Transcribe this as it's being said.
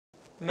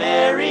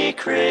Merry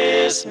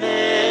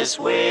Christmas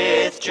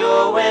with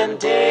Joem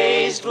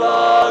Days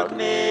Vlogmas.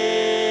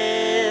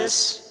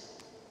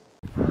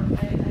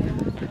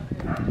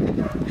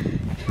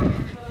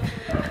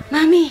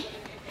 Mommy,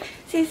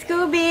 see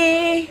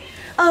Scooby.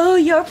 Oh,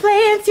 your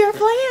plants, your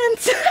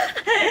plants.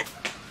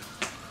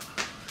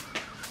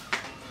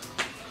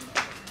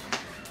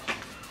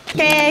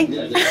 Okay.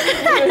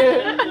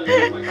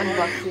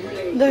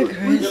 The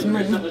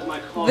Christmas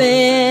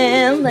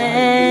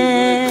village.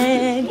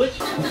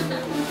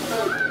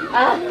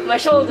 Ah, my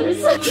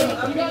shoulders.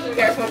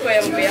 Careful,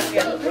 kuya, mabiyak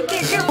yan.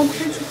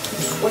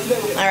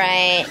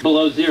 Alright.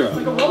 Below zero.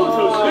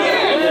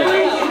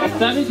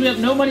 That means we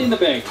have no money in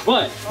the bank,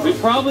 but we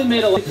probably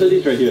made a lot of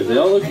these right here. They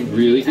all look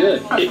really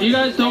good. If you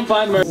guys don't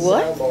find merch,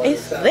 What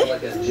is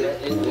this?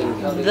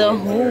 The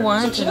Who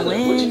Want to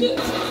Win.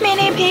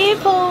 Many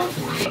people.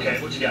 okay,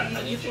 what you got?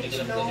 I need you to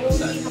get up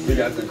We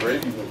got the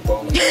gravy with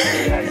bone.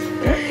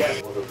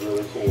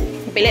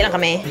 Pili lang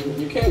kami.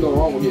 You can't go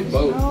wrong with getting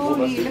both.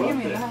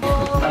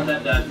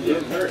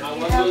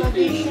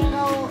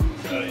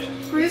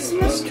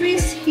 Christmas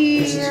trees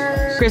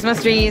here.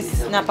 Christmas trees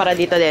na para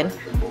dito din.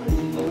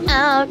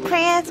 Oh,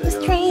 Christmas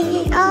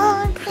tree.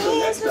 Oh,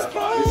 Christmas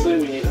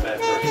tree.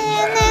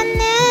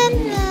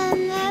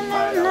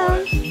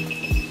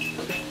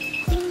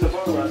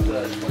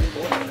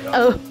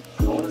 Oh.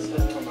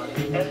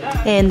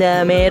 In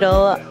the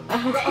middle.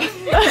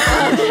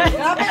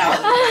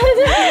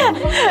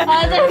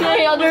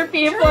 Other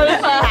people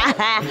pa.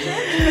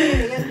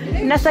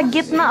 Nasa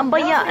gitna ba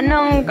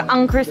ng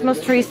ang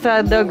Christmas tree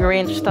sa The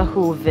Grinch sa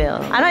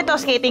Whoville? Ano ito?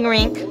 Skating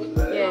rink?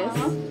 Yes.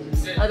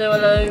 Ate,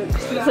 wala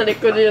sa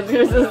likod yung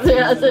Christmas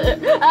tree.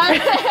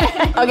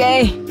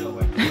 Okay.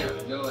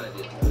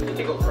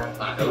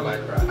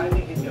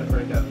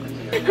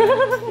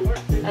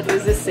 At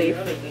least it's safe.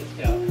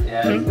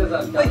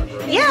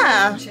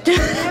 Yeah.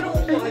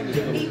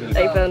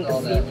 I found the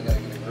seat.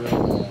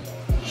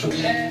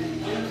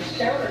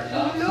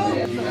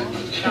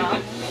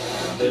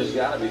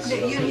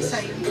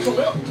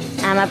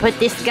 I'm gonna put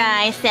this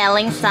guy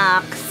selling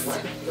socks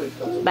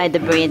by the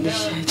bridge.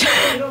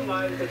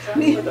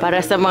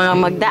 Para sa mga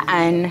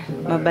magdaan,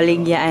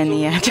 mabaligyaan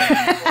niya.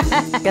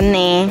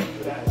 Kani.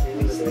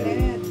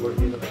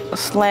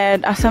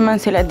 Sled. Asa man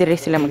sila, dire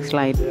sila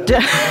mag-slide.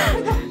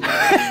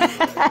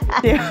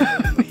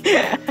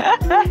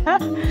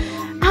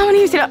 Ano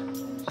sila?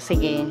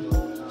 Sige.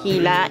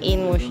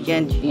 Hilain mo siya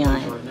dyan.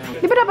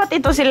 Di ba dapat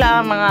ito sila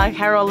mga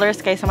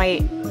carolers kaysa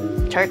may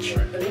church?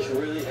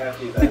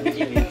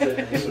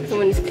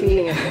 Someone is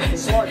cleaning it.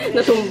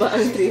 Natumba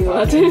ang tree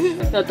mo.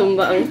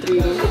 Natumba ang tree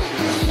mo.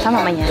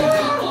 Tama man yan.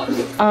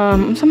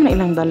 Saan man na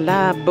ilang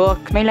dala?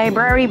 Book. May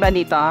library ba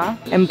dito?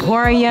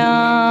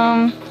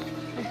 Emporium.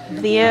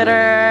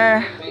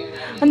 Theater.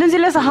 Andun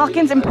sila sa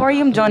Hawkins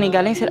Emporium, Johnny.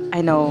 Galing sila. I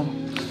know.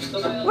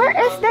 Where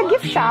is the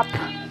gift shop?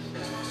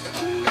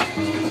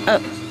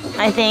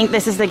 I think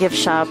this is the gift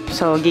shop.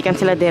 So, gikan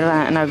sila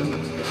dira.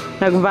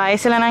 Nag-buy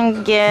sila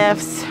ng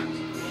gifts.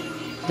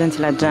 Diyan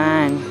sila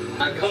dyan.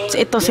 So,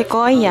 ito si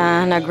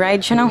Koya.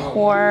 Nag-ride siya ng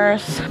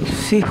horse.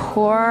 Si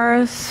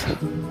horse.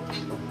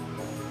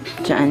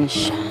 Diyan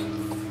siya.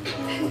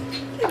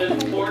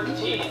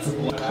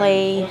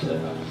 Play.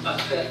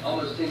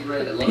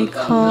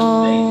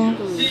 Pickle.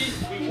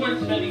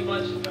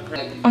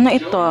 Ano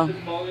ito?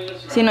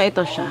 Sino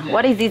ito siya?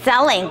 What is he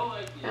selling?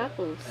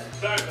 Apples.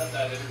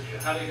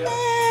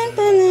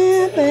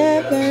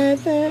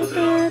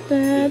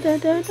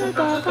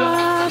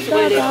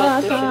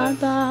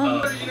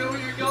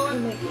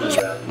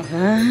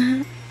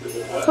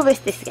 Who is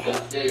this guy?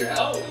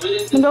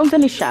 Nag-aunta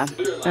ni siya.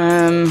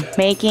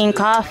 Making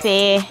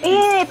coffee.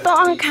 Eh, ito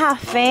ang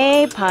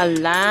cafe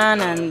pala.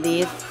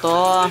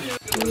 Nandito.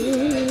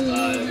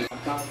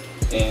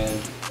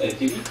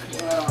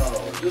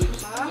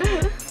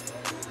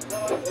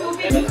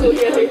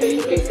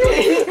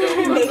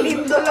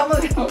 Lindo lang mo.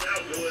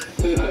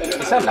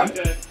 Isa lang?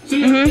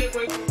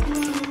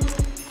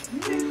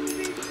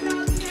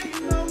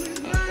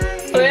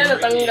 Kuya,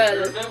 natanggal.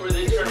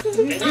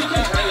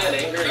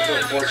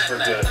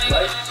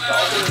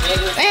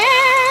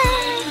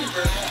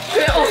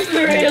 Kuya, off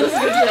the rails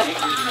ko siya.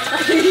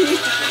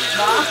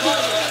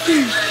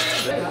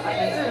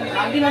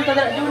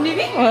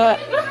 What?